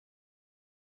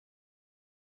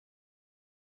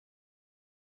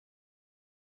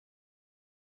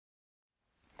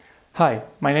Hi,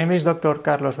 my name is Dr.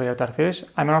 Carlos Bellot-Arcís.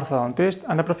 I'm an orthodontist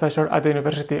and a professor at the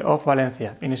University of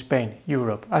Valencia in Spain,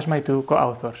 Europe, as my two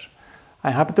co-authors.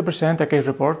 I'm happy to present a case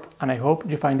report and I hope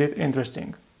you find it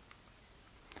interesting.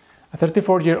 A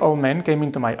 34-year-old man came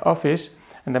into my office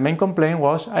and the main complaint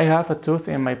was, I have a tooth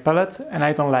in my palate and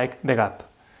I don't like the gap.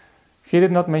 He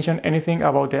did not mention anything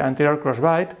about the anterior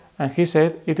crossbite and he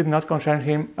said it did not concern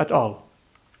him at all.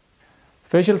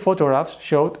 Facial photographs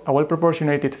showed a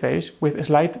well-proportionated face with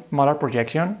slight malar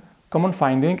projection, common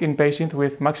finding in patients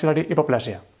with maxillary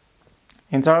hypoplasia.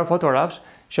 Intraoral photographs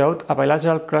showed a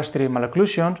bilateral clustery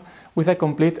malocclusion with a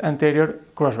complete anterior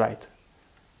crossbite.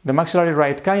 The maxillary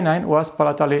right canine was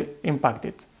palatally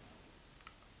impacted.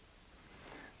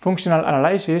 Functional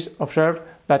analysis observed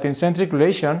that in centric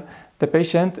relation, the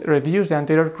patient reduced the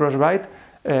anterior crossbite,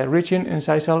 reaching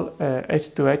incisal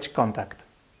edge-to-edge contact.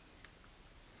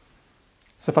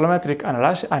 Cephalometric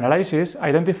analysis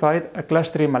identified a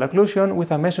clustery malocclusion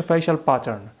with a mesofacial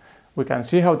pattern. We can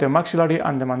see how the maxillary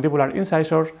and the mandibular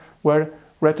incisors were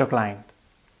retroclined.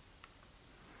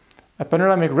 A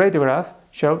panoramic radiograph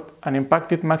showed an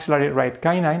impacted maxillary right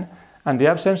canine and the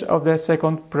absence of the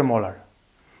second premolar.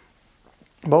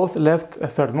 Both left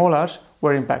third molars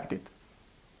were impacted.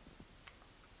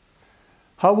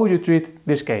 How would you treat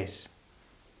this case?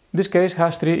 This case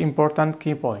has three important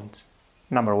key points.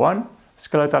 Number 1,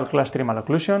 skeletal clustery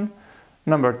malocclusion.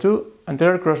 Number 2,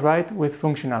 anterior crossbite with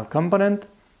functional component.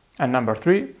 And number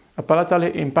 3, a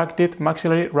palatally impacted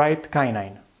maxillary right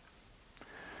canine.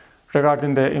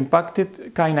 Regarding the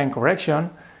impacted canine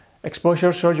correction,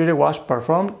 exposure surgery was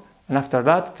performed and after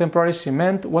that temporary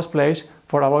cement was placed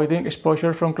for avoiding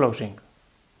exposure from closing.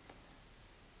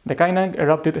 The canine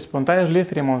erupted spontaneously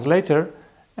 3 months later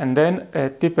and then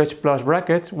tip-edge plus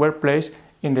brackets were placed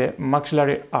in the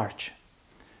maxillary arch.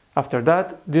 After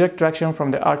that, direct traction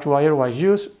from the arch wire was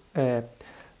used,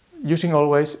 using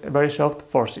always very soft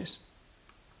forces.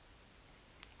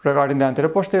 Regarding the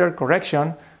anteroposterior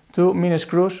correction, 2 mini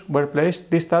screws were placed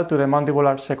distal to the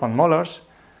mandibular second molars,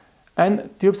 and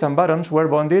tubes and buttons were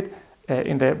bonded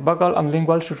in the buccal and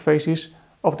lingual surfaces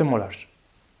of the molars.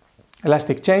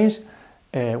 Elastic chains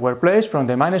were placed from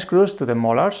the mini screws to the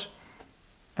molars,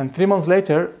 and 3 months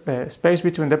later, space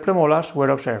between the premolars were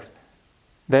observed.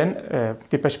 Then,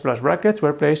 tip-edge plus brackets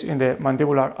were placed in the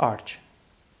mandibular arch.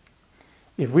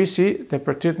 If we see the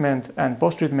pretreatment and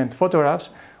post-treatment photographs,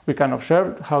 we can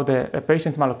observe how the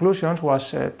patient's malocclusions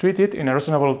was treated in a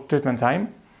reasonable treatment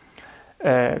time.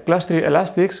 Clustery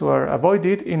elastics were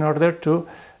avoided in order to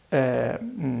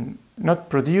not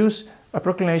produce a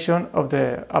proclination of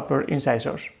the upper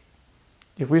incisors.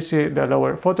 If we see the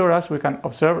lower photographs, we can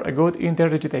observe a good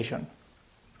interdigitation.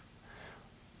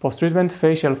 Post-treatment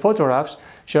facial photographs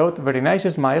showed very nice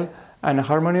smile and a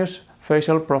harmonious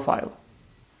facial profile.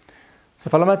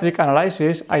 Cephalometric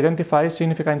analysis identified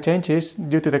significant changes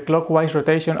due to the clockwise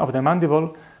rotation of the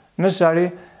mandible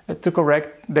necessary to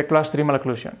correct the clustery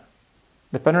malocclusion.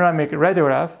 The panoramic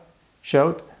radiograph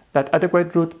showed that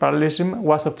adequate root parallelism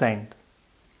was obtained.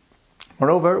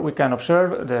 Moreover, we can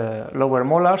observe the lower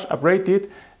molars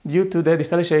abraded due to the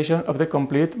distalization of the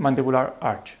complete mandibular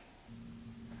arch.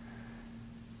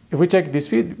 If we check these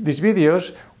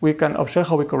videos, we can observe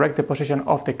how we correct the position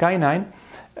of the canine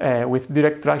with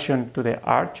direct traction to the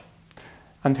arch,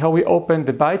 and how we open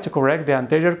the bite to correct the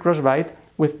anterior crossbite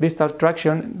with distal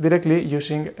traction directly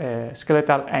using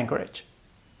skeletal anchorage.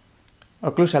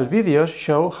 Occlusal videos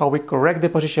show how we correct the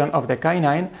position of the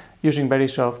canine using very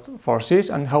soft forces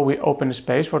and how we open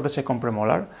space for the second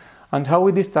premolar, and how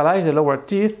we distalize the lower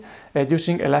teeth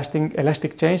using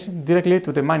elastic chains directly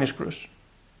to the mini screws.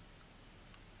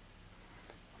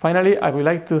 Finally, I would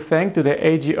like to thank the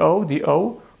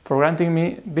AGO-DO for granting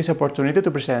me this opportunity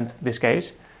to present this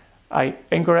case. I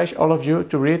encourage all of you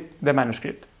to read the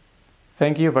manuscript.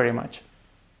 Thank you very much.